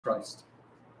Christ.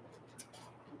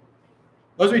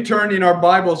 As we turn in our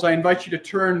Bibles, I invite you to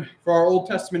turn for our Old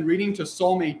Testament reading to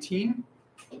Psalm 18.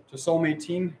 To Psalm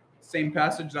 18, same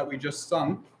passage that we just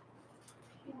sung.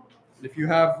 If you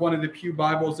have one of the Pew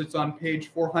Bibles, it's on page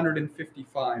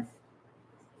 455.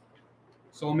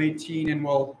 Psalm 18, and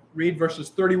we'll read verses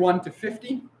 31 to 50.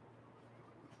 And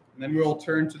then we'll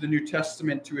turn to the New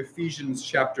Testament to Ephesians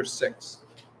chapter 6.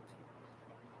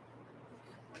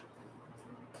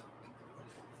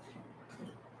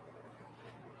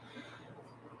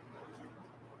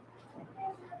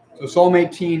 So Psalm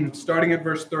 18, starting at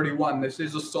verse 31, this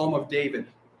is a psalm of David.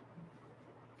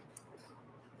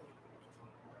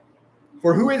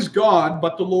 For who is God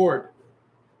but the Lord?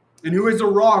 And who is a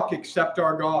rock except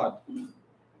our God?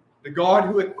 The God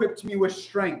who equipped me with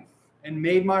strength and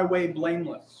made my way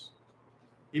blameless.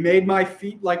 He made my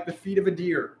feet like the feet of a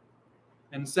deer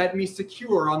and set me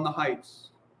secure on the heights.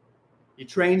 He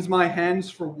trains my hands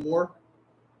for war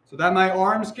so that my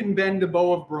arms can bend a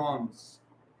bow of bronze.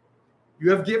 You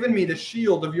have given me the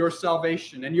shield of your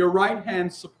salvation, and your right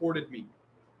hand supported me,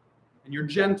 and your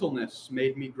gentleness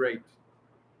made me great.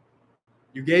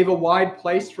 You gave a wide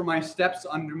place for my steps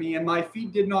under me, and my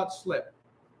feet did not slip.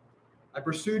 I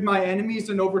pursued my enemies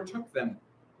and overtook them,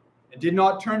 and did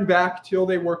not turn back till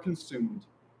they were consumed.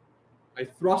 I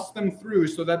thrust them through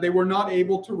so that they were not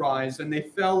able to rise, and they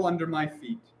fell under my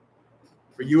feet.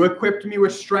 For you equipped me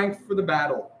with strength for the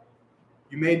battle.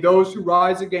 You made those who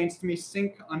rise against me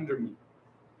sink under me.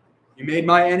 You made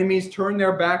my enemies turn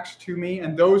their backs to me,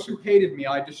 and those who hated me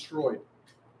I destroyed.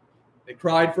 They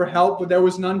cried for help, but there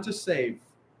was none to save.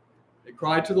 They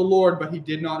cried to the Lord, but he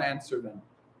did not answer them.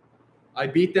 I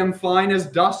beat them fine as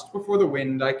dust before the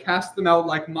wind. I cast them out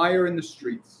like mire in the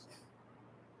streets.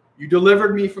 You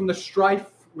delivered me from the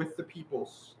strife with the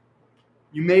peoples.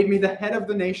 You made me the head of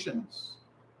the nations.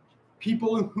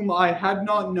 People whom I had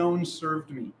not known served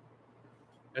me.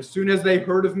 As soon as they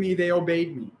heard of me, they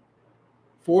obeyed me.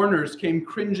 Foreigners came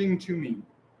cringing to me.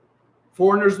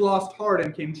 Foreigners lost heart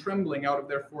and came trembling out of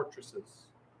their fortresses.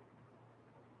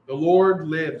 The Lord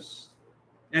lives,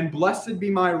 and blessed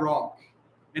be my rock,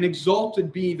 and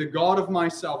exalted be the God of my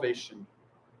salvation.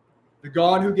 The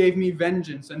God who gave me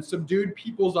vengeance and subdued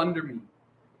peoples under me,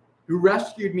 who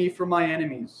rescued me from my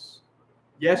enemies.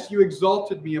 Yes, you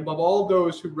exalted me above all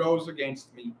those who rose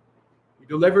against me. You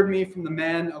delivered me from the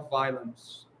man of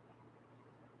violence.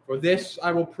 For this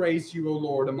I will praise you, O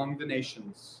Lord, among the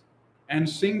nations, and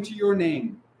sing to your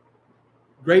name.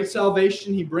 Great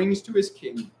salvation he brings to his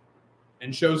king,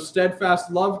 and shows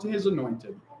steadfast love to his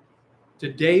anointed,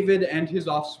 to David and his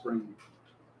offspring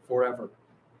forever.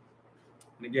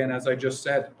 And again, as I just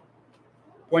said,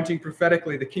 pointing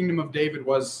prophetically, the kingdom of David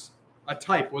was a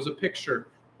type, was a picture,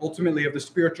 ultimately, of the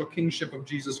spiritual kingship of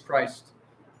Jesus Christ.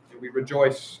 And we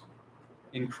rejoice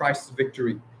in Christ's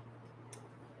victory.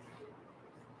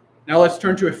 Now let's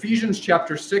turn to Ephesians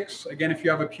chapter 6. Again, if you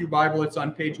have a Pew Bible, it's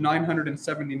on page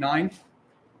 979.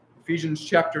 Ephesians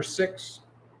chapter 6.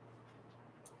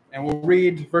 And we'll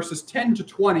read verses 10 to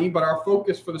 20, but our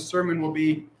focus for the sermon will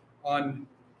be on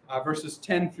verses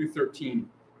 10 through 13.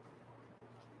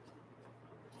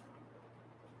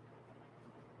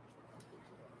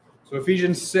 So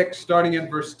Ephesians 6, starting at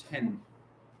verse 10.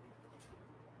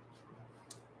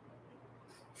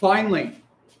 Finally,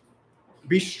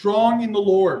 be strong in the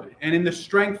Lord and in the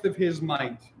strength of his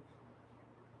might.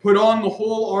 Put on the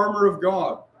whole armor of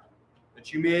God,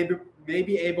 that you may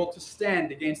be able to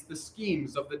stand against the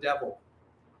schemes of the devil.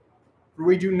 For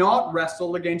we do not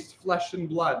wrestle against flesh and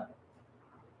blood,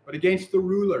 but against the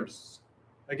rulers,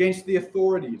 against the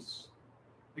authorities,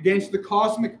 against the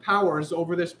cosmic powers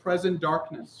over this present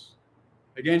darkness,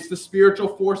 against the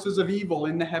spiritual forces of evil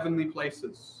in the heavenly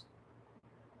places.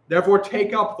 Therefore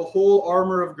take up the whole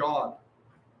armor of God,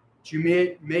 that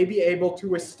you may be able to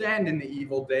withstand in the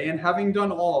evil day, and having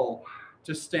done all,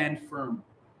 to stand firm.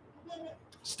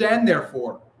 Stand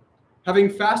therefore, having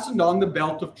fastened on the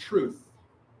belt of truth,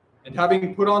 and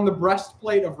having put on the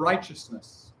breastplate of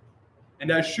righteousness, and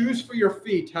as shoes for your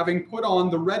feet, having put on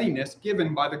the readiness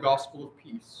given by the gospel of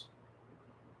peace.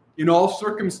 In all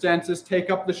circumstances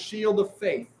take up the shield of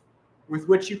faith, with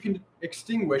which you can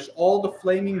extinguish all the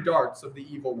flaming darts of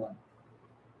the evil one.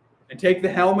 And take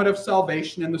the helmet of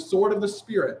salvation and the sword of the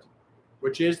Spirit,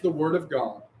 which is the word of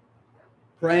God,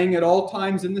 praying at all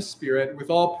times in the Spirit with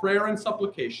all prayer and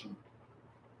supplication.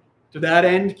 To that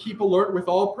end, keep alert with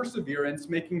all perseverance,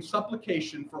 making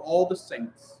supplication for all the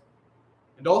saints,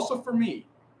 and also for me,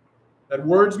 that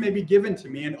words may be given to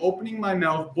me in opening my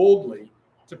mouth boldly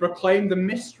to proclaim the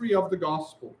mystery of the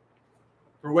gospel,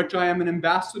 for which I am an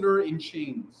ambassador in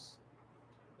chains,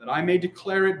 that I may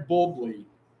declare it boldly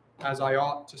as I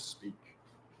ought to speak.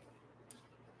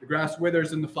 The grass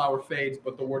withers and the flower fades,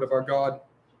 but the word of our God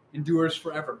endures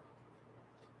forever.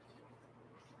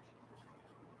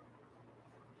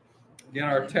 Again,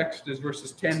 our text is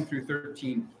verses 10 through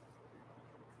 13.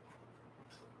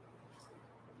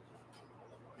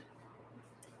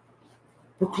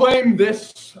 Proclaim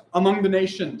this among the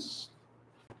nations.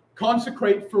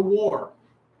 Consecrate for war.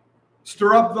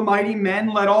 Stir up the mighty men.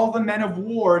 Let all the men of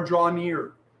war draw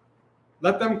near.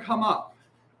 Let them come up.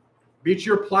 Beat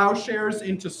your plowshares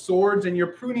into swords and your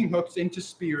pruning hooks into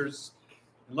spears.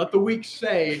 And let the weak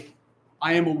say,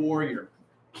 I am a warrior.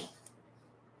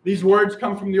 These words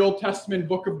come from the Old Testament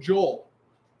book of Joel,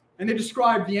 and they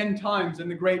describe the end times and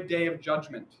the great day of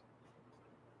judgment.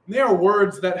 And they are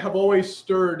words that have always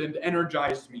stirred and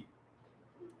energized me.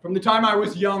 From the time I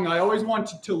was young, I always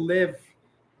wanted to live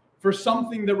for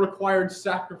something that required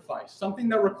sacrifice, something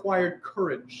that required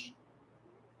courage.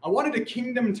 I wanted a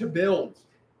kingdom to build.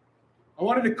 I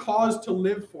wanted a cause to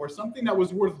live for, something that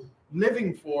was worth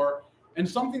living for, and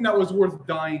something that was worth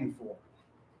dying for.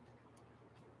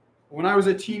 When I was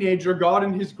a teenager, God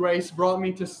in His grace brought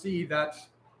me to see that,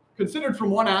 considered from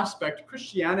one aspect,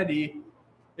 Christianity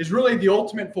is really the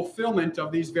ultimate fulfillment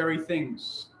of these very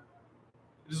things.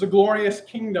 It is a glorious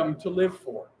kingdom to live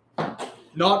for,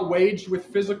 not waged with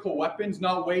physical weapons,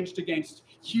 not waged against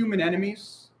human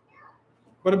enemies,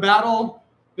 but a battle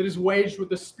that is waged with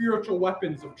the spiritual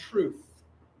weapons of truth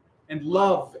and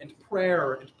love and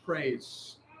prayer and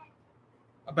praise.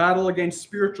 A battle against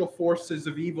spiritual forces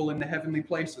of evil in the heavenly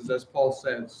places, as Paul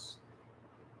says.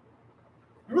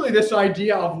 Really, this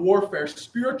idea of warfare,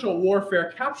 spiritual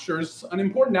warfare, captures an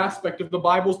important aspect of the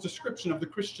Bible's description of the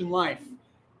Christian life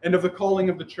and of the calling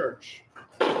of the church.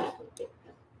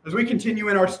 As we continue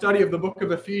in our study of the book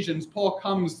of Ephesians, Paul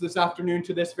comes this afternoon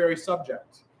to this very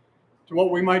subject, to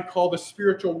what we might call the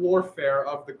spiritual warfare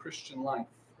of the Christian life.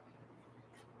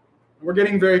 We're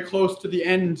getting very close to the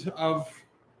end of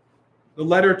the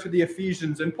letter to the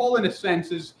Ephesians, and Paul, in a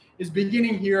sense, is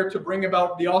beginning here to bring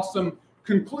about the awesome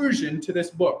conclusion to this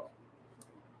book.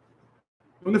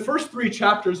 In the first 3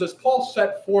 chapters, as Paul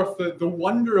set forth the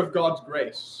wonder of God's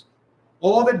grace,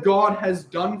 all that God has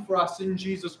done for us in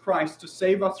Jesus Christ to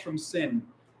save us from sin,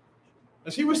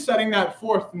 as he was setting that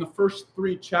forth in the first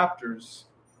 3 chapters,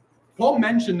 Paul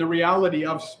mentioned the reality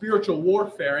of spiritual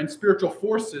warfare and spiritual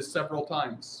forces several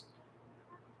times.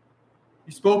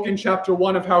 He spoke in chapter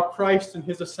 1 of how Christ in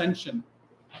his ascension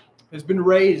has been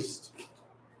raised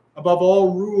above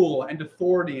all rule and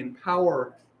authority and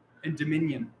power and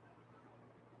dominion.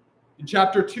 In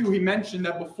chapter 2, he mentioned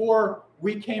that before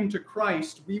we came to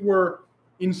Christ, we were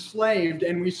enslaved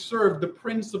and we served the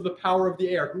prince of the power of the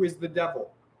air, who is the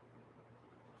devil.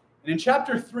 And in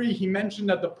chapter 3, he mentioned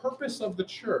that the purpose of the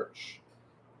church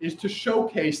is to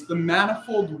showcase the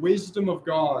manifold wisdom of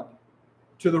God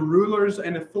to the rulers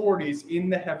and authorities in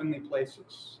the heavenly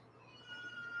places.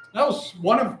 That was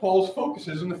one of Paul's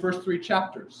focuses in the first 3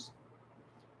 chapters.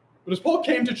 But as Paul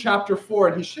came to chapter 4,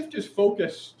 and he shifted his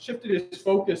focus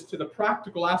to the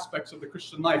practical aspects of the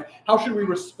Christian life, how should we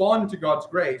respond to God's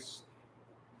grace?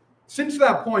 Since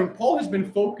that point, Paul has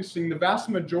been focusing the vast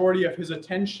majority of his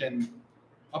attention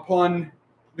upon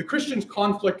the Christian's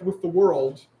conflict with the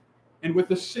world and with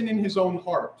the sin in his own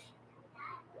heart.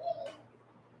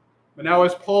 But now,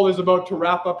 as Paul is about to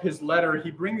wrap up his letter,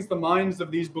 he brings the minds of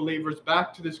these believers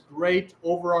back to this great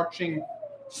overarching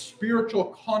spiritual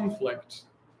conflict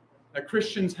that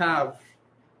Christians have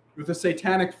with the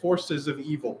satanic forces of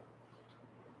evil.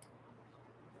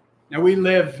 Now, we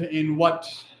live in what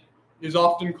is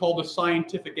often called a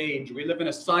scientific age. We live in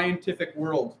a scientific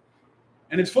world,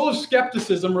 and it's full of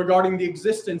skepticism regarding the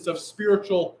existence of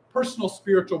personal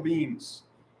spiritual beings.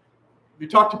 If you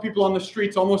talk to people on the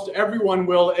streets, almost everyone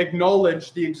will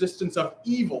acknowledge the existence of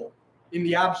evil in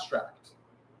the abstract.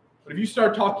 But if you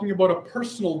start talking about a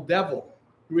personal devil,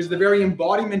 who is the very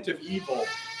embodiment of evil,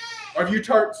 or if you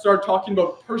start talking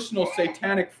about personal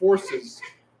satanic forces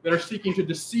that are seeking to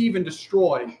deceive and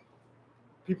destroy,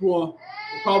 people will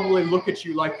probably look at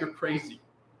you like you're crazy.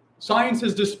 Science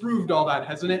has disproved all that,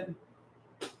 hasn't it?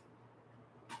 The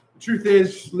truth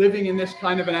is, living in this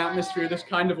kind of an atmosphere, this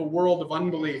kind of a world of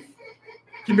unbelief,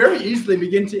 can very easily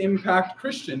begin to impact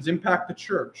Christians, impact the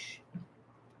church.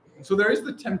 And so there is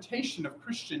the temptation of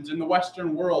Christians in the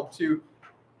Western world to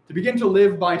begin to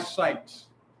live by sight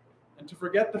and to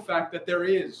forget the fact that there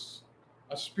is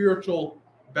a spiritual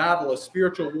battle, a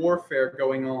spiritual warfare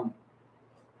going on.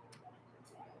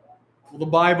 Well, the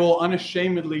Bible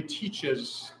unashamedly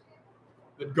teaches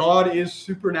that God is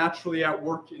supernaturally at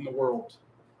work in the world.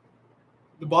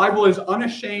 The Bible is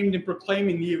unashamed in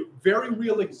proclaiming the very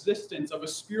real existence of a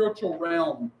spiritual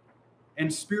realm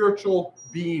and spiritual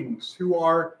beings who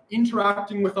are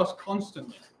interacting with us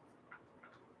constantly.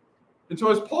 And so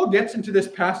as Paul gets into this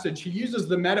passage, he uses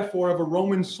the metaphor of a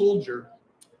Roman soldier.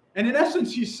 And in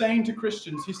essence, he's saying to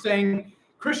Christians,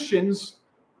 Christians,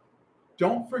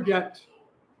 don't forget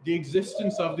the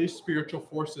existence of these spiritual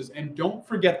forces, and don't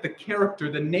forget the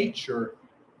character, the nature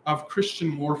of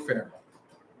Christian warfare.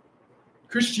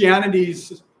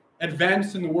 Christianity's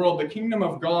advance in the world, the kingdom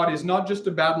of God, is not just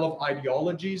a battle of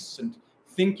ideologies and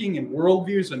thinking and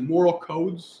worldviews and moral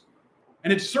codes.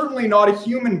 And it's certainly not a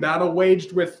human battle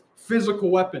waged with physical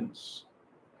weapons.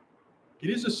 It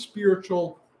is a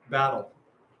spiritual battle.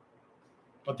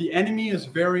 But the enemy is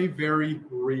very, very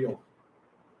real.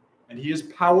 And he is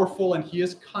powerful, and he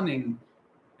is cunning,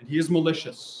 and he is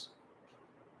malicious.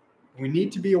 We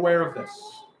need to be aware of this.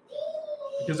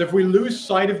 Because if we lose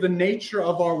sight of the nature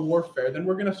of our warfare, then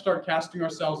we're going to start casting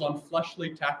ourselves on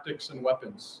fleshly tactics and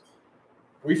weapons.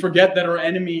 If we forget that our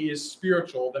enemy is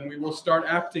spiritual, then we will start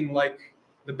acting like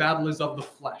the battle is of the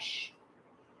flesh.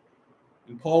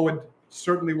 And Paul would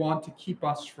certainly want to keep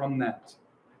us from that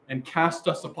and cast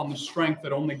us upon the strength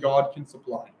that only God can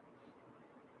supply.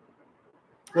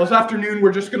 Well, this afternoon,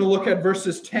 we're just going to look at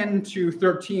verses 10 to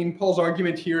 13. Paul's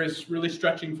argument here is really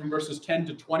stretching from verses 10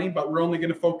 to 20, but we're only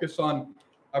going to focus on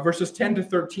verses 10 to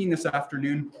 13 this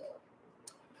afternoon.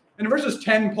 And in verses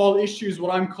 10, Paul issues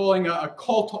what I'm calling a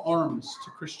call to arms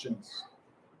to Christians.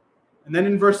 And then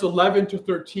in verse 11 to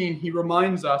 13, he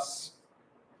reminds us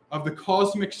of the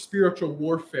cosmic spiritual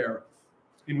warfare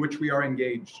in which we are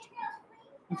engaged.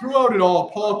 And throughout it all,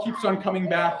 Paul keeps on coming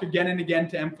back again and again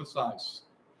to emphasize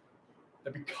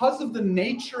that because of the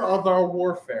nature of our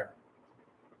warfare,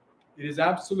 it is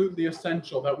absolutely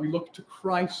essential that we look to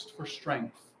Christ for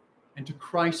strength and to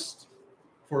Christ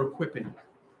for equipping.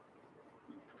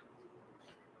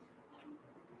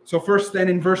 So first then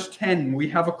in verse 10, we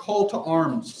have a call to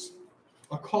arms.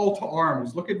 A call to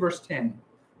arms. Look at verse 10.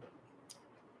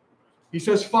 He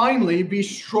says, finally, be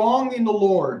strong in the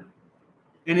Lord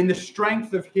and in the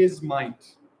strength of his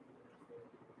might.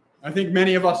 I think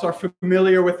many of us are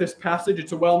familiar with this passage.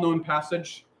 It's a well-known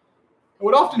passage.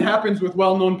 What often happens with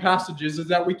well-known passages is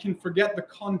that we can forget the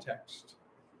context.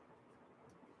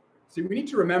 See, we need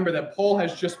to remember that Paul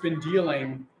has just been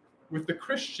dealing with the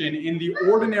Christian in the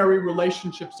ordinary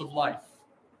relationships of life.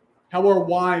 How are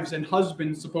wives and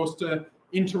husbands supposed to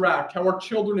interact? How are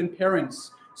children and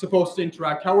parents supposed to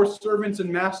interact? How are servants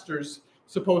and masters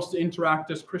supposed to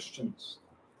interact as Christians?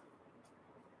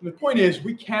 And the point is,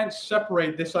 we can't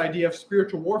separate this idea of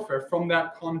spiritual warfare from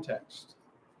that context.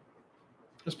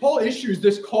 As Paul issues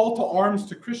this call to arms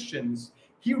to Christians,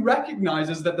 he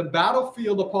recognizes that the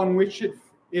battlefield upon which it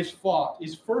is fought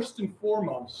is first and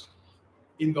foremost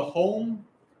in the home,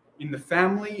 in the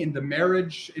family, in the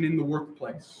marriage, and in the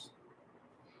workplace.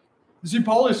 You see,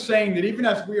 Paul is saying that even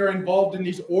as we are involved in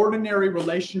these ordinary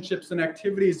relationships and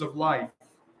activities of life,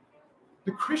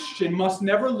 the Christian must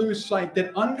never lose sight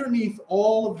that underneath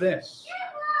all of this,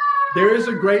 there is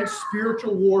a great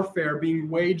spiritual warfare being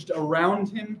waged around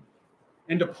him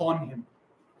and upon him.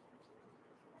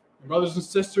 And brothers and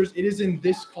sisters, it is in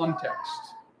this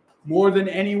context, more than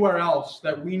anywhere else,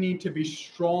 that we need to be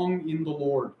strong in the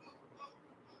Lord.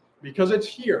 Because it's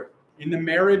here, in the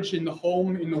marriage, in the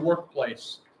home, in the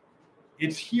workplace.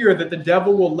 It's here that the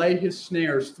devil will lay his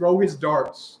snares, throw his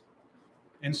darts,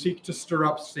 and seek to stir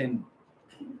up sin.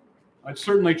 It's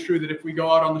certainly true that if we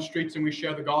go out on the streets and we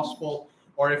share the gospel,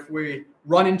 or if we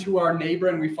run into our neighbor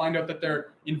and we find out that they're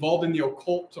involved in the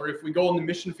occult, or if we go on the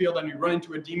mission field and we run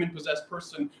into a demon-possessed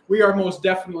person, we are most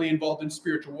definitely involved in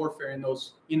spiritual warfare in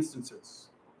those instances.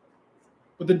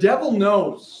 But the devil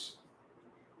knows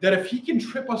that if he can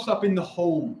trip us up in the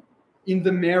home, in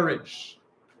the marriage,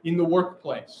 in the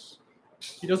workplace,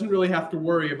 he doesn't really have to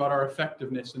worry about our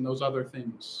effectiveness in those other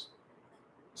things.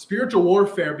 Spiritual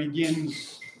warfare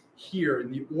begins here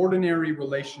in the ordinary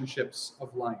relationships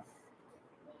of life.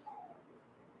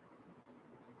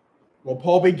 Well,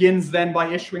 Paul begins then by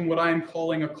issuing what I am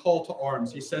calling a call to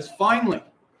arms. He says, finally,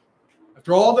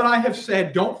 after all that I have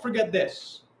said, don't forget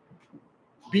this.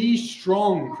 Be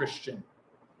strong, Christian.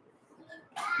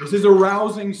 This is a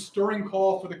rousing, stirring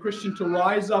call for the Christian to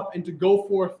rise up and to go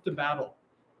forth to battle.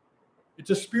 It's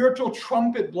a spiritual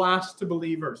trumpet blast to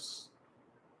believers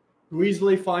who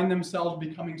easily find themselves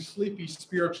becoming sleepy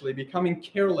spiritually, becoming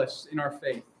careless in our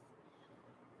faith.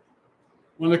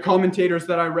 One of the commentators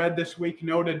that I read this week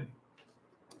noted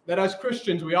that as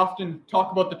Christians, we often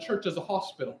talk about the church as a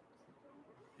hospital.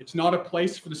 It's not a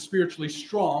place for the spiritually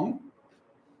strong,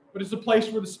 but it's a place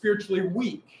where the spiritually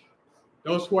weak,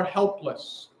 those who are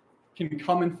helpless, can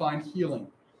come and find healing.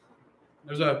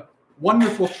 There's a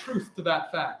wonderful truth to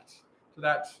that fact, to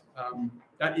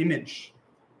that image.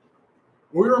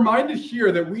 We're reminded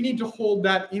here that we need to hold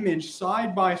that image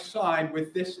side by side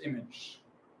with this image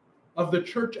of the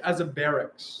church as a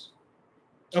barracks,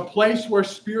 a place where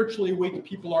spiritually weak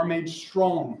people are made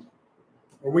strong,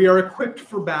 where we are equipped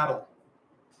for battle.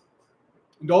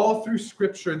 And all through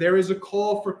Scripture, there is a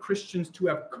call for Christians to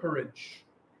have courage,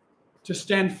 to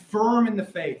stand firm in the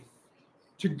faith,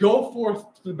 to go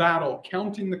forth to the battle,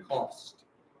 counting the cost.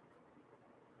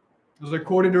 As I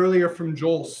quoted earlier from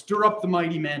Joel, stir up the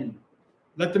mighty men.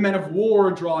 Let the men of war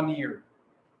draw near.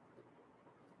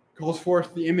 Calls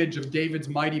forth the image of David's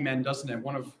mighty men, doesn't it?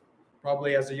 One of,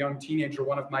 probably as a young teenager,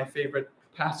 one of my favorite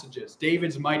passages.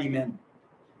 David's mighty men,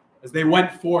 as they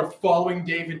went forth, following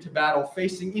David to battle,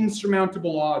 facing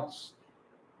insurmountable odds,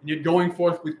 and yet going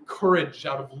forth with courage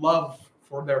out of love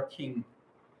for their king.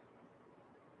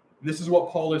 And this is what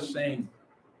Paul is saying.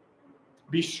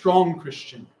 Be strong,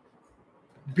 Christian.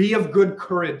 Be of good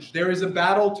courage. There is a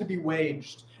battle to be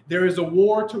waged. There is a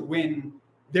war to win.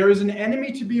 There is an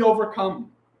enemy to be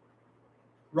overcome.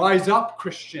 Rise up,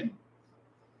 Christian,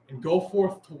 and go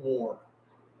forth to war.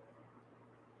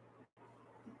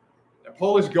 Now,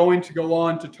 Paul is going to go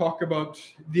on to talk about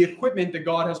the equipment that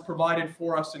God has provided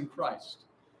for us in Christ.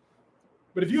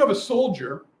 But if you have a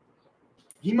soldier,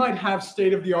 he might have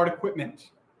state-of-the-art equipment.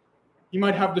 He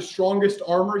might have the strongest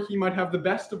armor. He might have the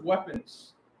best of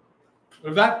weapons.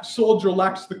 But if that soldier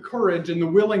lacks the courage and the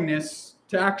willingness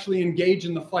to actually engage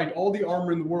in the fight, all the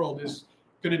armor in the world is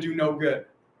going to do no good.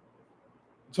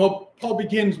 So Paul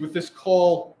begins with this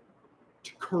call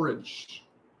to courage.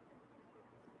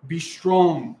 Be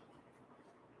strong.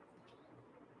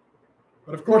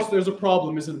 But of course, there's a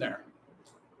problem, isn't there?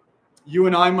 You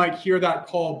and I might hear that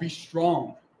call, be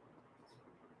strong.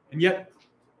 And yet,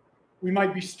 we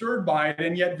might be stirred by it,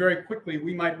 and yet very quickly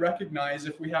we might recognize,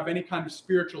 if we have any kind of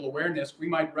spiritual awareness, we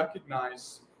might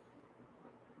recognize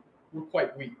we're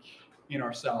quite weak in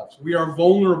ourselves. We are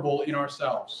vulnerable in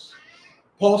ourselves.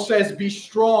 Paul says, be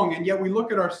strong, and yet we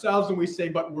look at ourselves and we say,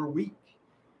 but we're weak.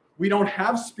 We don't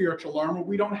have spiritual armor.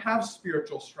 We don't have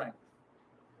spiritual strength.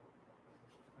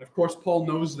 And of course, Paul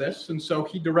knows this, and so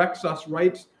he directs us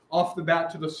right off the bat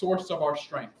to the source of our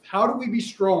strength. How do we be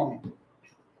strong?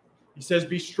 He says,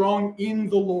 be strong in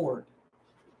the Lord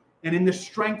and in the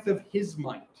strength of his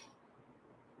might.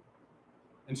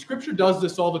 And Scripture does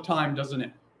this all the time, doesn't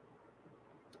it?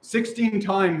 16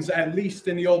 times at least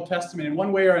in the Old Testament, in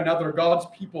one way or another, God's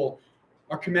people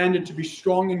are commanded to be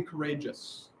strong and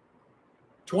courageous.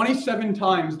 27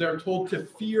 times they're told to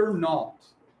fear not.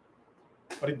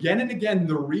 But again and again,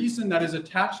 the reason that is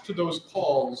attached to those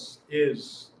calls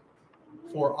is,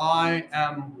 for I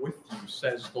am with you,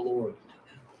 says the Lord.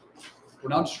 We're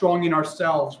not strong in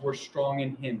ourselves, we're strong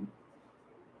in him.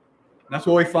 And that's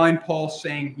what we find Paul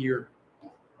saying here.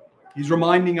 He's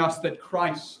reminding us that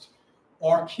Christ,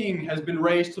 our King, has been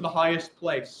raised to the highest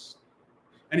place.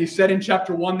 And he said in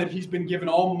chapter 1 that he's been given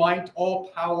all might, all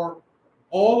power,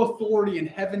 all authority in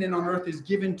heaven and on earth is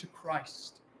given to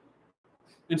Christ.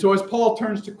 And so as Paul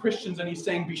turns to Christians and he's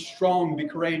saying, be strong, be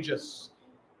courageous,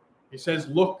 he says,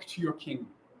 look to your King.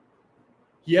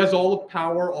 He has all the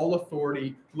power, all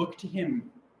authority. Look to him.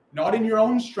 Not in your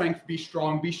own strength, be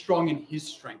strong in his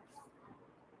strength.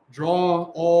 Draw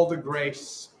all the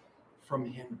grace from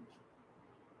him.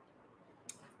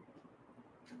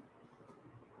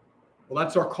 Well,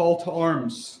 that's our call to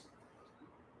arms.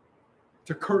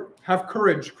 To have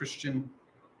courage, Christian.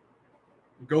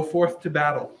 Go forth to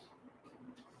battle.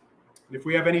 And if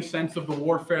we have any sense of the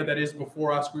warfare that is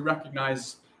before us, we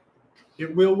recognize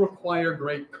it will require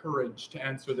great courage to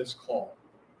answer this call.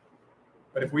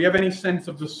 But if we have any sense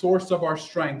of the source of our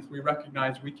strength, we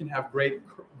recognize we can have great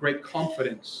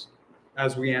confidence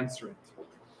as we answer it.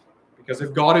 Because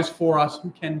if God is for us,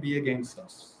 who can be against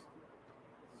us?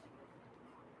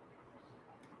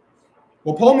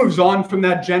 Well, Paul moves on from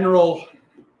that general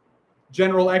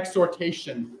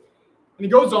exhortation, and he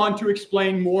goes on to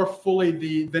explain more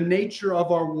fully the nature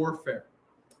of our warfare.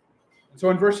 And so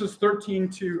in verses 11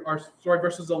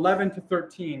 to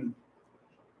 13,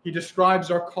 he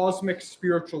describes our cosmic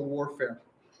spiritual warfare.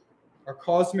 Our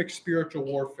cosmic spiritual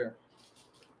warfare.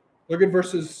 Look at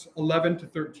verses 11 to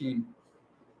 13.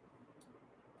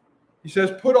 He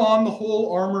says, put on the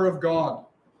whole armor of God,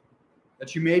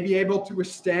 that you may be able to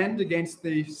withstand against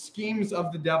the schemes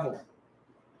of the devil.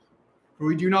 For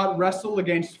we do not wrestle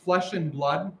against flesh and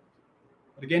blood,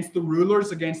 but against the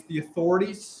rulers, against the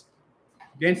authorities,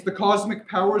 against the cosmic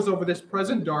powers over this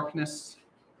present darkness,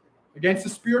 against the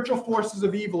spiritual forces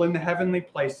of evil in the heavenly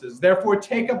places. Therefore,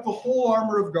 take up the whole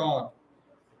armor of God,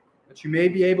 that you may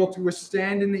be able to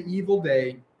withstand in the evil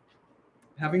day,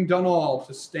 having done all,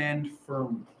 to stand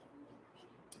firm.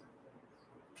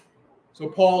 So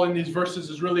Paul in these verses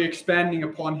is really expanding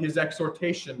upon his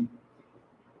exhortation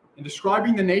and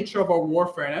describing the nature of our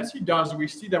warfare. And as he does, we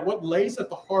see that what lays at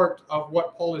the heart of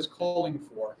what Paul is calling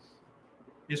for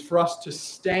is for us to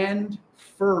stand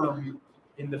firm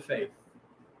in the faith.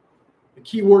 The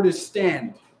key word is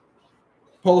stand.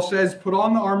 Paul says, put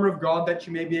on the armor of God that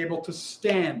you may be able to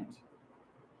stand.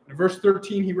 In verse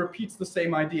 13, he repeats the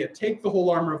same idea. Take the whole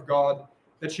armor of God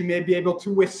that you may be able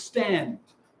to withstand.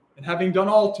 And having done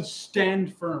all, to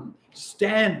stand firm.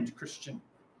 Stand, Christian.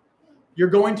 You're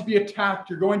going to be attacked.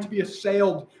 You're going to be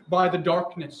assailed by the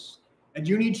darkness. And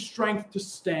you need strength to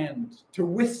stand, to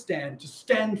withstand, to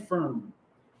stand firm.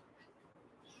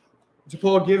 So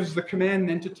Paul gives the command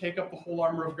then to take up the whole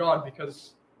armor of God,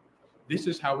 because this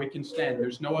is how we can stand.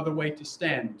 There's no other way to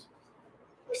stand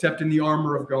except in the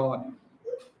armor of God.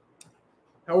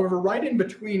 However, right in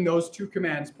between those two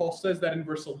commands, Paul says that in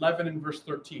verse 11 and verse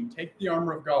 13, take the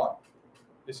armor of God.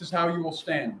 This is how you will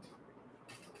stand.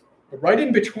 But right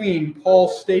in between, Paul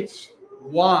states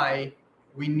why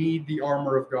we need the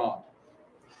armor of God.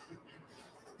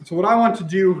 And so what I want to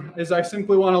do is I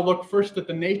simply want to look first at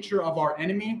the nature of our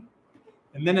enemy,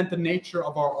 and then at the nature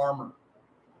of our armor.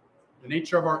 The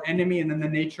nature of our enemy, and then the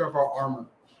nature of our armor.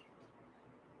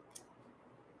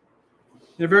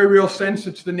 In a very real sense,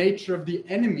 it's the nature of the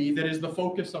enemy that is the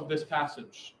focus of this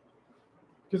passage.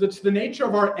 Because it's the nature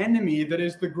of our enemy that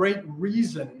is the great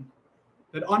reason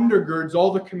that undergirds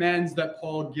all the commands that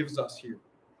Paul gives us here.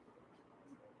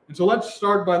 And so let's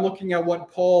start by looking at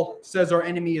what Paul says our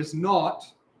enemy is not,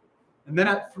 and then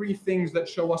at three things that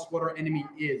show us what our enemy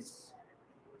is.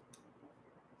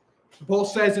 So Paul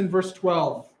says in verse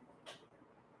 12,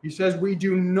 he says, we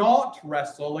do not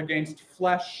wrestle against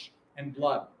flesh and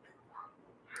blood.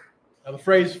 Now, the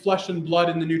phrase flesh and blood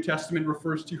in the New Testament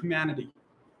refers to humanity.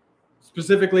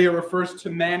 Specifically, it refers to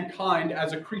mankind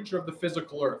as a creature of the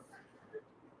physical earth.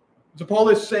 So Paul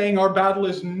is saying our battle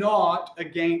is not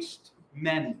against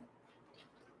men.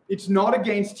 It's not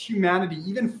against humanity,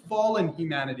 even fallen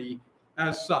humanity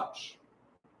as such.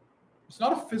 It's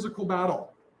not a physical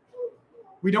battle.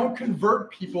 We don't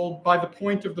convert people by the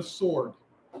point of the sword.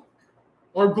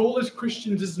 Our goal as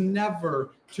Christians is never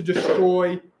to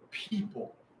destroy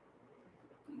people.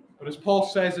 But as Paul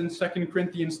says in 2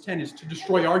 Corinthians 10, is to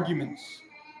destroy arguments.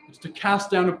 It's to cast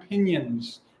down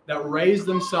opinions that raise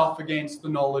themselves against the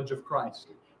knowledge of Christ.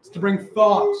 It's to bring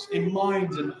thoughts and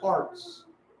minds and hearts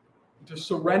to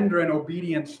surrender in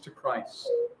obedience to Christ.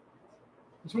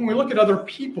 And so when we look at other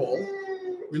people,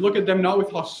 we look at them not with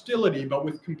hostility, but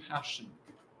with compassion.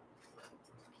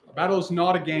 Our battle is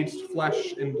not against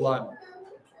flesh and blood.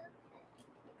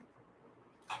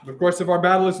 But of course, if our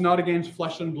battle is not against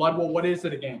flesh and blood, well, what is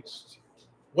it against?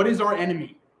 What is our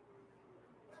enemy?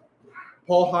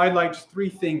 Paul highlights three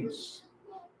things.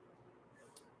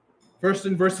 First,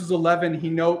 in verses 11, he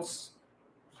notes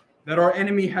that our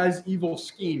enemy has evil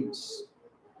schemes.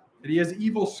 That he has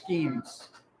evil schemes.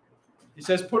 He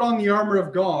says, put on the armor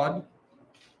of God,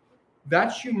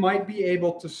 that you might be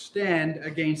able to stand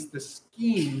against the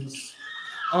schemes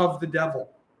of the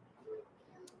devil.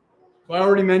 Well, I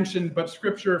already mentioned, but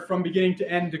Scripture from beginning to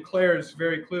end declares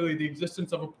very clearly the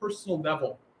existence of a personal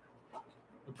devil,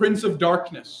 the prince of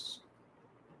darkness.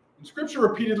 And Scripture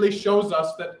repeatedly shows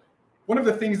us that one of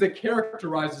the things that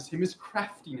characterizes him is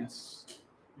craftiness.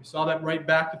 We saw that right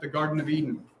back at the Garden of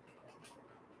Eden.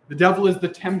 The devil is the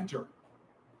tempter.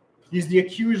 He's the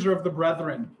accuser of the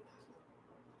brethren.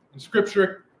 And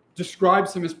Scripture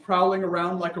describes him as prowling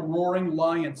around like a roaring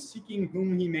lion, seeking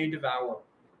whom he may devour.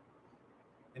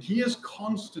 And he is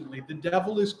constantly, the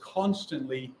devil is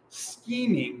constantly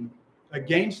scheming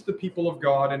against the people of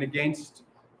God and against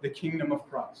the kingdom of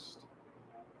Christ.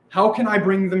 How can I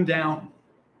bring them down?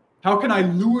 How can I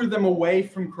lure them away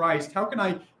from Christ? How can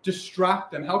I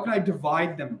distract them? How can I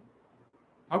divide them?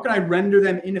 How can I render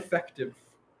them ineffective?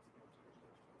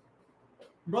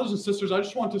 Brothers and sisters, I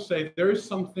just want to say there is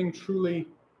something truly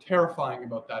terrifying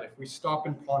about that if we stop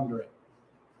and ponder it.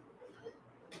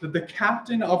 That the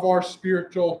captain of our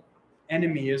spiritual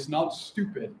enemy is not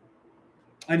stupid,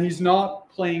 and he's not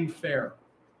playing fair.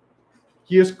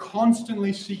 He is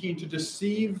constantly seeking to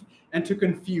deceive and to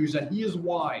confuse, and he is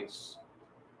wise.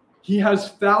 He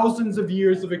has thousands of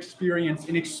years of experience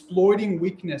in exploiting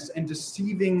weakness and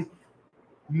deceiving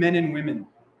men and women.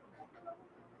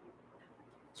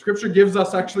 Scripture gives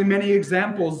us actually many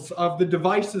examples of the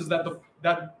devices that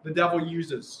the devil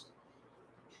uses.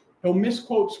 He'll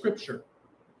misquote Scripture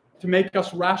to make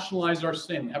us rationalize our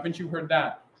sin. Haven't you heard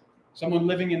that? Someone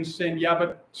living in sin, yeah,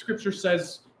 but Scripture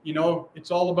says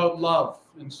it's all about love.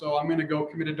 And so I'm going to go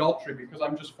commit adultery because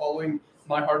I'm just following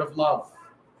my heart of love.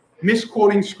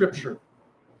 Misquoting Scripture.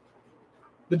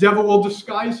 The devil will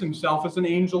disguise himself as an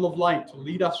angel of light to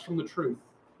lead us from the truth.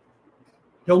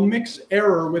 He'll mix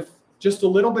error with just a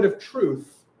little bit of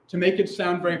truth to make it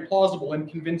sound very plausible and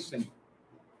convincing.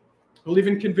 He'll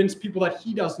even convince people that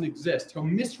he doesn't exist. He'll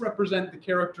misrepresent the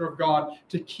character of God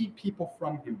to keep people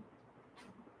from him.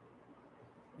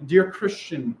 And dear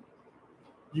Christian,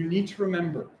 you need to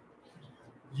remember,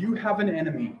 you have an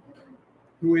enemy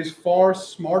who is far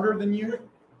smarter than you,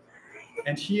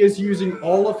 and he is using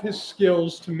all of his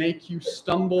skills to make you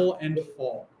stumble and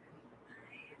fall.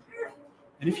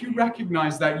 And if you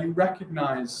recognize that, you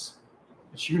recognize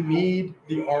that you need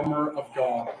the armor of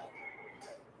God.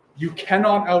 You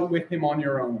cannot outwit him on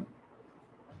your own.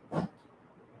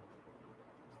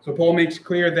 So Paul makes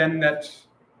clear then that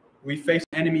we face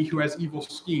an enemy who has evil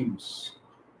schemes.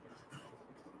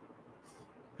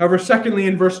 However, secondly,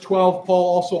 in verse 12,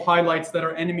 Paul also highlights that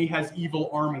our enemy has evil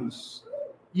armies.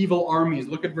 Evil armies.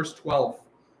 Look at verse 12.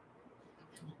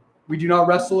 We do not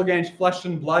wrestle against flesh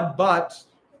and blood, but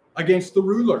against the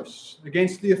rulers,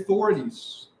 against the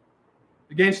authorities,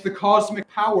 against the cosmic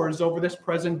powers over this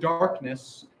present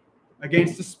darkness,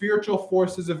 against the spiritual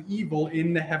forces of evil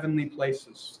in the heavenly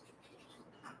places.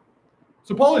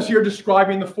 So Paul is here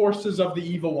describing the forces of the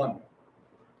evil one.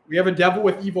 We have a devil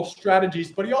with evil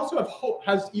strategies, but he also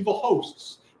has evil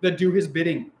hosts that do his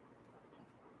bidding.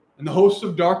 And the hosts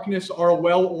of darkness are a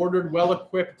well-ordered,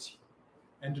 well-equipped,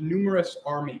 and numerous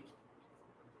army.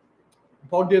 And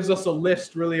Paul gives us a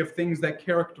list, really, of things that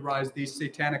characterize these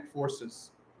satanic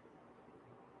forces.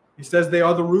 He says they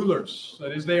are the rulers,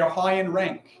 that is, they are high in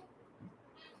rank.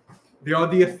 They are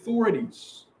the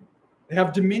authorities. They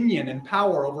have dominion and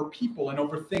power over people and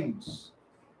over things.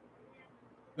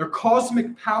 They're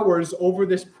cosmic powers over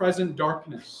this present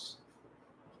darkness.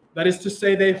 That is to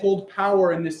say, they hold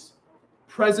power in this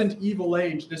present evil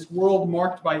age, this world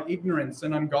marked by ignorance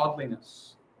and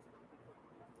ungodliness.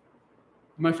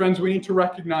 My friends, we need to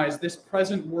recognize this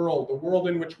present world, the world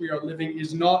in which we are living,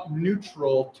 is not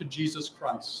neutral to Jesus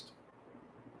Christ.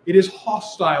 It is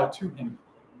hostile to him.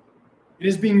 It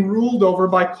is being ruled over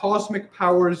by cosmic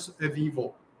powers of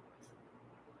evil.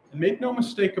 And make no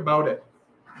mistake about it,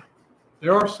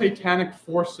 there are satanic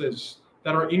forces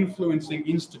that are influencing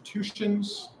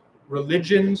institutions,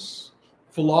 religions,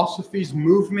 philosophies,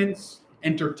 movements,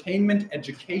 entertainment,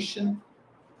 education.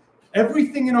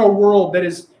 Everything in our world that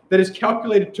is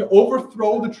calculated to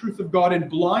overthrow the truth of God and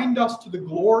blind us to the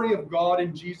glory of God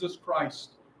in Jesus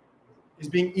Christ is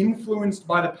being influenced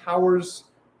by the powers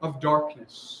of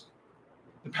darkness.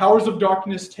 The powers of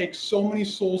darkness take so many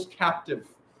souls captive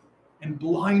and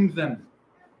blind them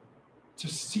to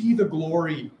see the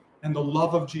glory and the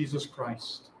love of Jesus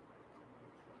Christ.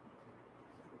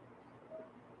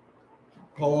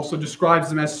 Paul also describes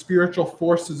them as spiritual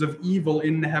forces of evil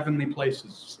in the heavenly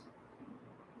places.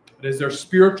 It is their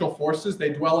spiritual forces. They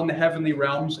dwell in the heavenly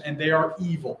realms, and they are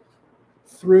evil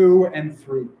through and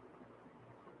through.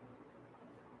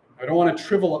 I don't want to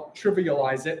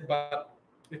trivialize it, but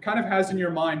it kind of has in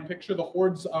your mind, picture the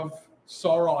hordes of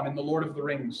Sauron in The Lord of the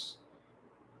Rings.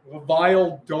 A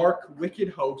vile, dark, wicked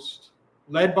host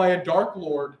led by a dark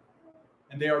lord,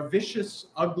 and they are vicious,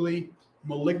 ugly,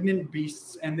 malignant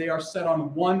beasts, and they are set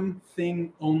on one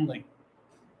thing only: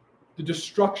 the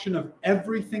destruction of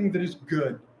everything that is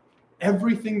good,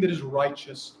 everything that is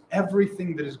righteous,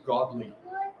 everything that is godly,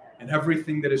 and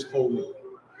everything that is holy.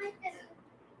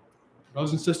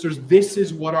 Brothers and sisters, this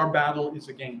is what our battle is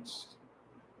against.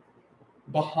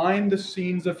 Behind the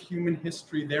scenes of human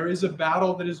history, there is a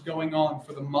battle that is going on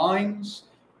for the minds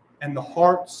and the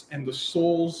hearts and the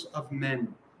souls of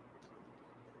men.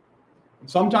 And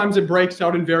sometimes it breaks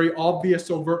out in very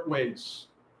obvious, overt ways.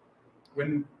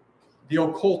 When the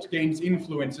occult gains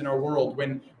influence in our world,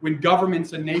 when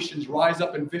governments and nations rise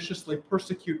up and viciously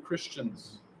persecute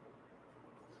Christians.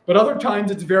 But other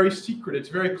times it's very secret, it's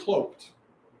very cloaked.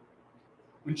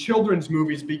 When children's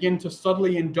movies begin to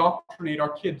subtly indoctrinate our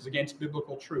kids against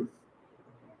biblical truth.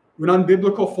 When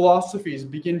unbiblical philosophies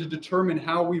begin to determine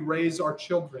how we raise our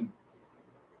children.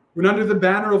 When under the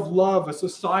banner of love, a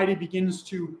society begins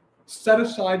to set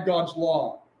aside God's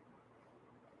law.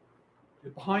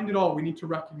 Yet behind it all, we need to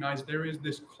recognize there is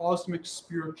this cosmic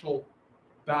spiritual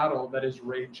battle that is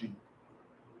raging.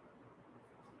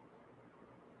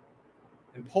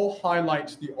 And Paul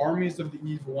highlights the armies of the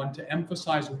evil one to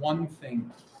emphasize one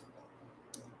thing.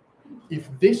 If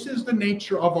this is the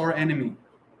nature of our enemy,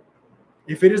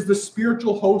 if it is the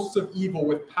spiritual hosts of evil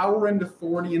with power and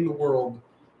authority in the world,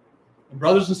 and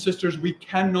brothers and sisters, we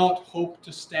cannot hope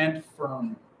to stand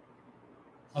firm.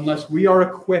 unless we are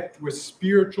equipped with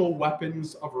spiritual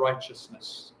weapons of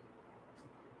righteousness,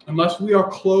 unless we are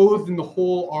clothed in the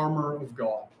whole armor of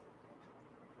God.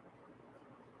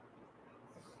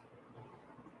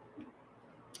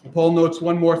 And Paul notes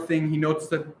one more thing. He notes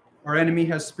that our enemy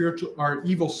has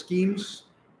evil schemes.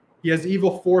 He has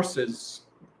evil forces.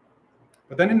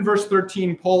 But then in verse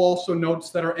 13, Paul also notes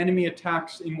that our enemy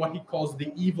attacks in what he calls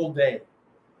the evil day.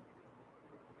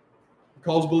 He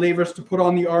calls believers to put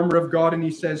on the armor of God, and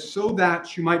he says, so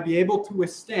that you might be able to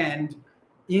withstand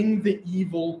in the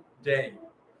evil day.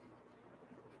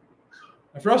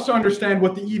 And for us to understand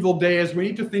what the evil day is, we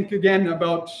need to think again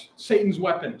about Satan's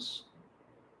weapons.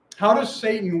 How does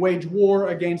Satan wage war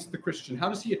against the Christian? How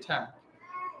does he attack?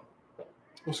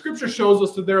 Well, Scripture shows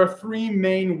us that there are three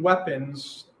main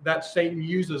weapons that Satan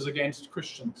uses against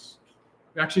Christians.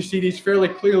 We actually see these fairly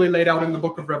clearly laid out in the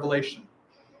book of Revelation.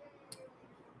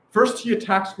 First, he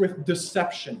attacks with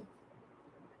deception.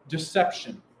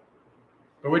 Deception,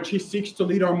 by which he seeks to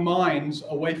lead our minds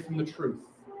away from the truth.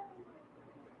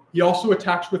 He also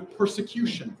attacks with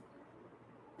persecution,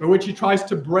 by which he tries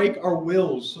to break our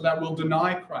wills so that we'll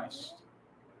deny Christ.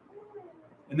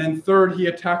 And then third, he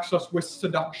attacks us with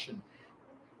seduction,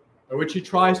 by which he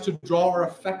tries to draw our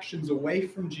affections away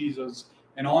from Jesus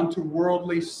and onto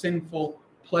worldly, sinful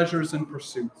pleasures and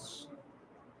pursuits.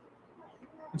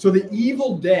 And so the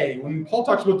evil day, when Paul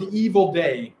talks about the evil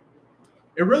day,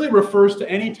 it really refers to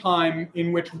any time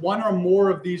in which one or more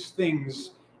of these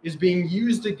things is being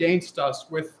used against us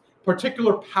with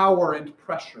particular power and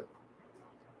pressure.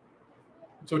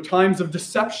 So times of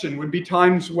deception would be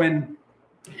times when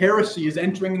heresy is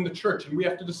entering in the church and we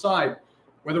have to decide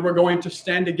whether we're going to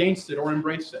stand against it or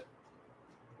embrace it.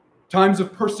 Times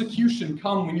of persecution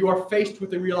come when you are faced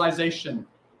with the realization,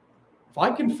 if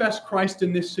I confess Christ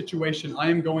in this situation,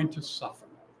 I am going to suffer.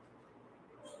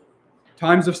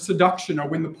 Times of seduction are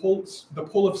when the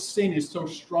pull of sin is so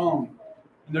strong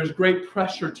and there's great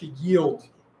pressure to yield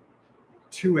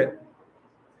to it.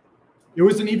 It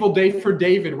was an evil day for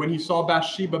David when he saw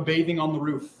Bathsheba bathing on the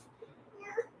roof.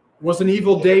 It was an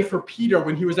evil day for Peter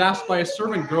when he was asked by a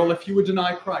servant girl if he would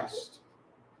deny Christ.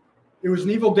 It was an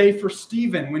evil day for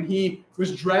Stephen when he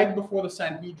was dragged before the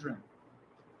Sanhedrin.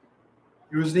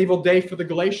 It was an evil day for the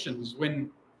Galatians when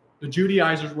the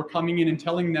Judaizers were coming in and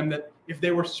telling them that if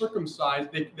they were circumcised,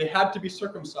 they had to be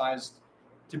circumcised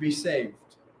to be saved.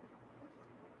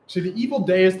 So the evil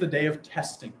day is the day of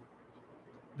testing.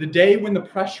 The day when the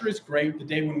pressure is great, the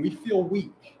day when we feel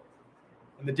weak,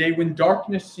 and the day when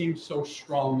darkness seems so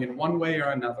strong in one way or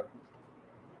another.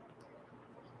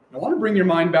 I want to bring your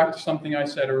mind back to something I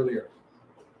said earlier.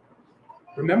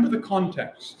 Remember the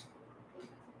context.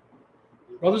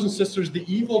 Brothers and sisters,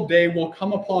 the evil day will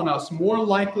come upon us more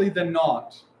likely than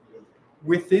not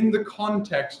within the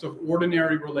context of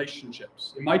ordinary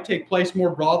relationships. It might take place more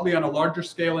broadly on a larger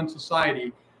scale in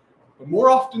society, but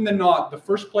more often than not, the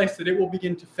first place that it will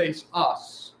begin to face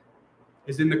us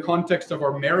is in the context of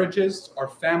our marriages, our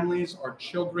families, our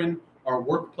children, our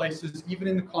workplaces, even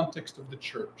in the context of the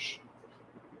church.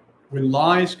 When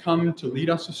lies come to lead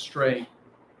us astray,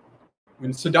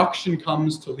 when seduction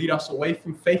comes to lead us away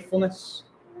from faithfulness,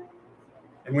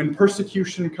 and when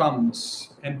persecution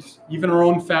comes, and even our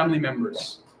own family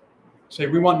members say,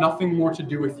 we want nothing more to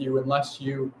do with you unless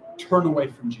you turn away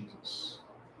from Jesus.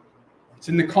 It's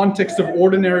in the context of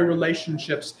ordinary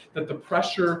relationships that the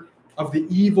pressure of the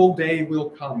evil day will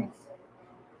come.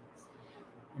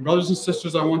 And brothers and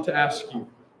sisters, I want to ask you,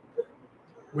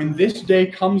 when this day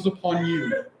comes upon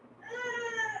you,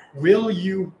 will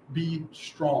you be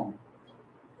strong?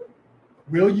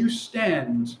 Will you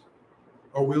stand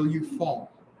or will you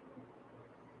fall?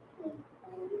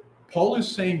 Paul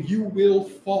is saying you will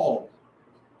fall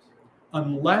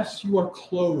unless you are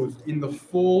clothed in the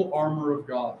full armor of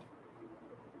God.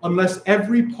 Unless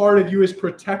every part of you is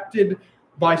protected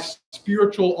by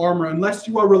spiritual armor, unless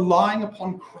you are relying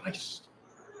upon Christ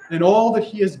and all that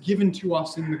he has given to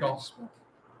us in the gospel.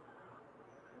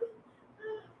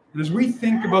 And as we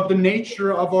think about the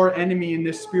nature of our enemy in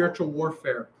this spiritual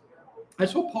warfare,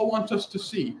 that's what Paul wants us to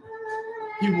see.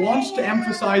 He wants to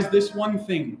emphasize this one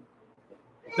thing,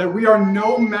 that we are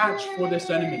no match for this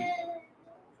enemy.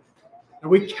 That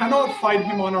we cannot fight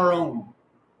him on our own.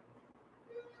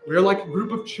 We are like a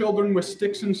group of children with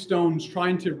sticks and stones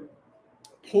trying to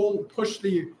push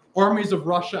the armies of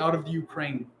Russia out of the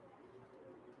Ukraine.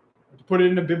 To put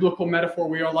it in a biblical metaphor,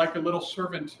 we are like a little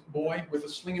servant boy with a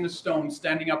sling and a stone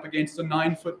standing up against a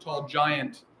 9-foot-tall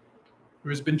giant who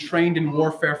has been trained in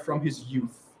warfare from his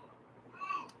youth.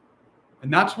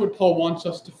 And that's what Paul wants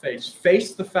us to face.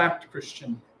 Face the fact,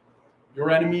 Christian, your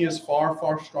enemy is far,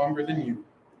 far stronger than you,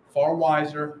 far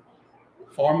wiser,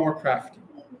 far more crafty.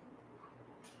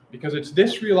 Because it's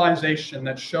this realization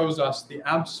that shows us the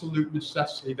absolute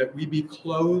necessity that we be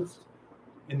clothed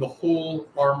in the whole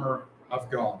armor of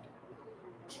God.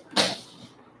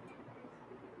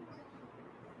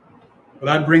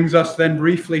 Well, that brings us then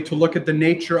briefly to look at the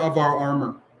nature of our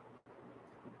armor.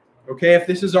 Okay, if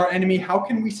this is our enemy, how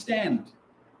can we stand?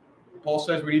 Paul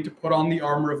says we need to put on the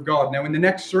armor of God. Now, in the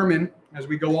next sermon, as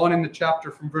we go on in the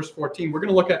chapter from verse 14, we're going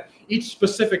to look at each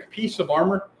specific piece of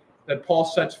armor that Paul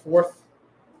sets forth.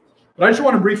 But I just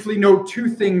want to briefly note two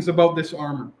things about this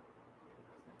armor.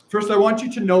 First, I want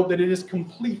you to note that it is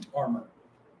complete armor.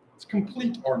 It's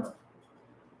complete armor.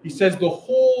 He says the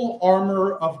whole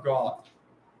armor of God.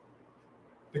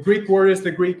 The Greek word is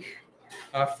the Greek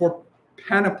for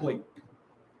panoply.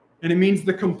 And it means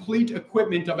the complete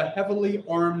equipment of a heavily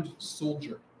armed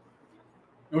soldier.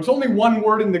 Now, it's only one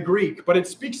word in the Greek, but it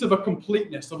speaks of a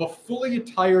completeness, of a fully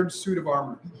attired suit of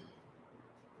armor.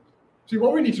 See,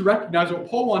 what we need to recognize, what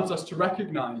Paul wants us to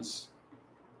recognize,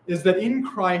 is that in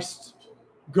Christ,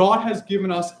 God has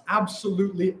given us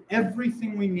absolutely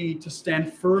everything we need to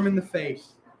stand firm in the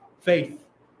faith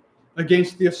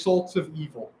against the assaults of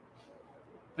evil.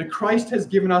 That Christ has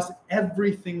given us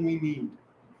everything we need,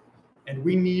 and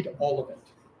we need all of it.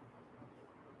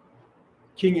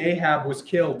 King Ahab was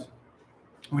killed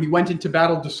when he went into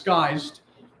battle disguised,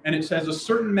 and it says a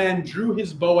certain man drew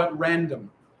his bow at random,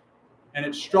 and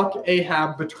it struck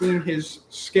Ahab between his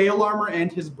scale armor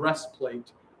and his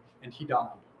breastplate, and he died.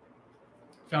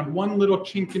 Found one little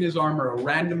chink in his armor, a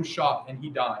random shot, and he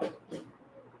died.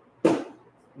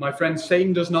 My friend,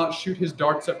 Satan does not shoot his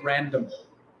darts at random.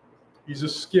 He's a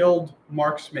skilled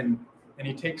marksman, and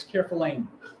he takes careful aim.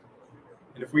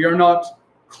 And if we are not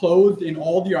clothed in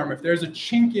all the armor, if there's a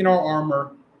chink in our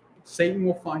armor, Satan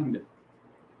will find it.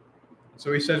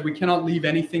 So he says we cannot leave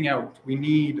anything out. We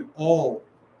need all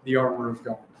the armor of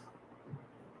God.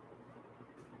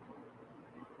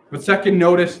 But second,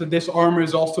 notice that this armor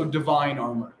is also divine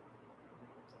armor.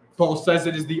 Paul says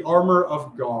it is the armor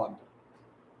of God.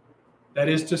 That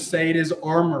is to say, it is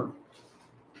armor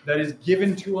that is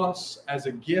given to us as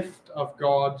a gift of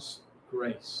God's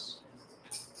grace.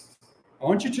 I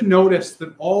want you to notice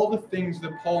that all the things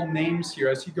that Paul names here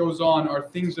as he goes on are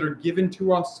things that are given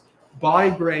to us by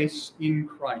grace in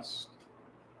Christ.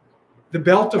 The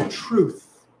belt of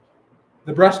truth,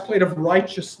 the breastplate of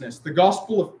righteousness, the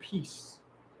gospel of peace,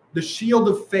 the shield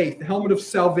of faith, the helmet of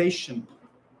salvation,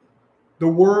 the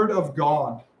word of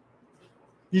God.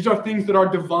 These are things that are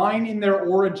divine in their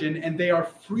origin, and they are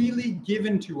freely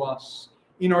given to us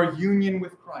in our union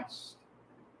with Christ.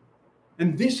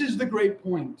 And this is the great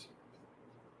point.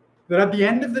 That at the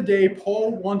end of the day,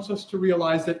 Paul wants us to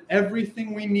realize that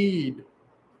everything we need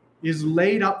is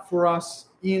laid up for us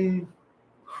in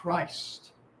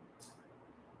Christ.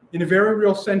 In a very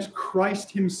real sense, Christ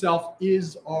himself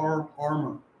is our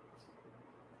armor.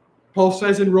 Paul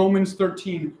says in Romans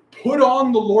 13, put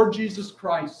on the Lord Jesus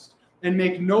Christ and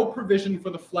make no provision for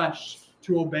the flesh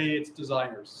to obey its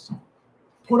desires.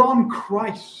 Put on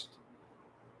Christ.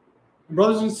 And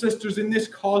brothers and sisters, in this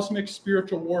cosmic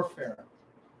spiritual warfare,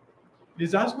 it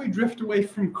is as we drift away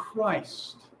from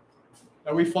Christ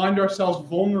that we find ourselves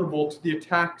vulnerable to the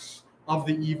attacks of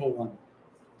the evil one.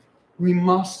 We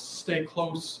must stay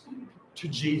close to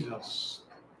Jesus,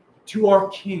 to our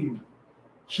King.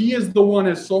 He is the one,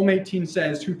 as Psalm 18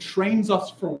 says, who trains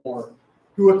us for war,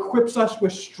 who equips us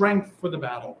with strength for the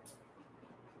battle.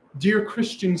 Dear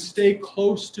Christians, stay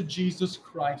close to Jesus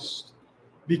Christ,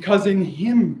 because in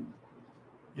him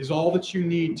is all that you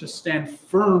need to stand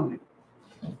firm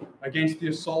against the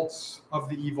assaults of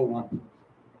the evil one.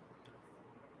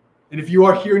 And if you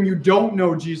are here and you don't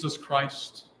know Jesus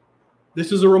Christ,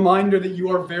 this is a reminder that you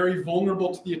are very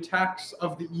vulnerable to the attacks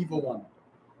of the evil one.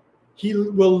 He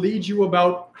will lead you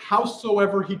about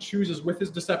howsoever he chooses with his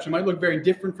deception. It might look very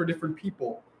different for different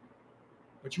people,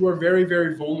 but you are very,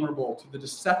 very vulnerable to the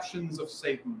deceptions of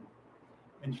Satan.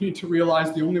 And you need to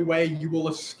realize the only way you will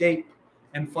escape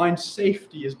and find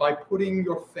safety is by putting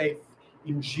your faith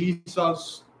in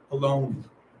Jesus alone.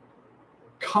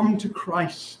 Come to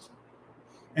Christ,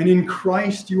 and in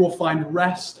Christ you will find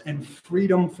rest and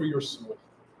freedom for your soul.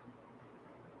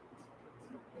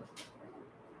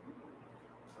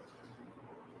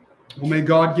 Well, may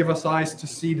God give us eyes to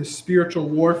see the spiritual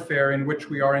warfare in which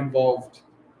we are involved.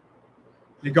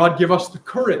 May God give us the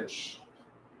courage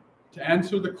to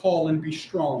answer the call and be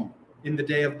strong in the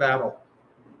day of battle.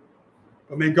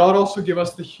 But may God also give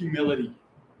us the humility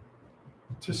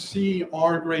to see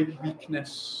our great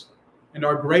weakness and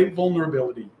our great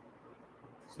vulnerability,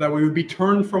 so that we would be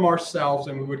turned from ourselves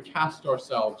and we would cast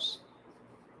ourselves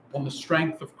on the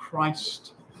strength of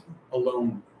Christ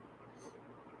alone.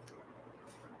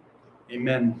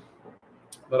 Amen.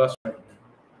 Let us pray.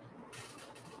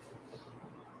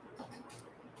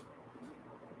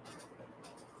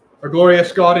 Our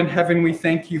glorious God in heaven, we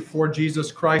thank you for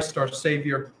Jesus Christ, our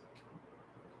Savior.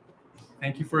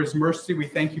 Thank you for his mercy. We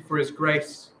thank you for his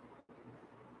grace.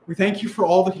 We thank you for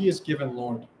all that he has given,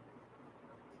 Lord.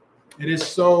 It is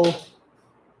so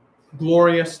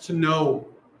glorious to know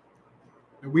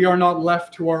that we are not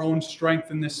left to our own strength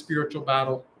in this spiritual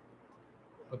battle,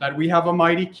 but that we have a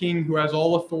mighty King who has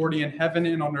all authority in heaven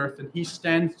and on earth, and he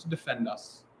stands to defend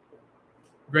us.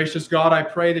 Gracious God, I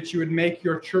pray that you would make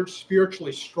your church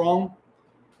spiritually strong,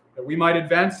 that we might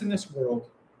advance in this world.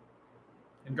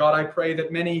 And God, I pray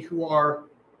that many who are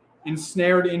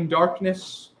ensnared in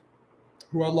darkness,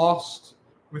 who are lost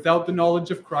without the knowledge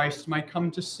of Christ, might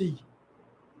come to see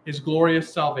his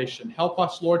glorious salvation. Help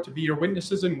us, Lord, to be your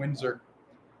witnesses in Windsor,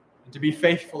 and to be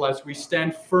faithful as we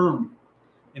stand firm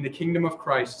in the kingdom of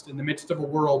Christ in the midst of a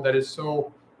world that is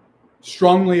so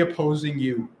strongly opposing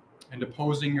you and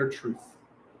opposing your truth.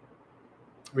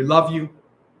 We love you.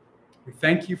 We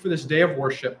thank you for this day of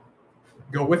worship.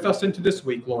 Go with us into this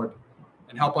week, Lord,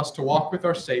 and help us to walk with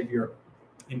our Savior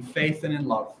in faith and in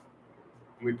love.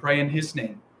 And we pray in his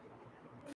name.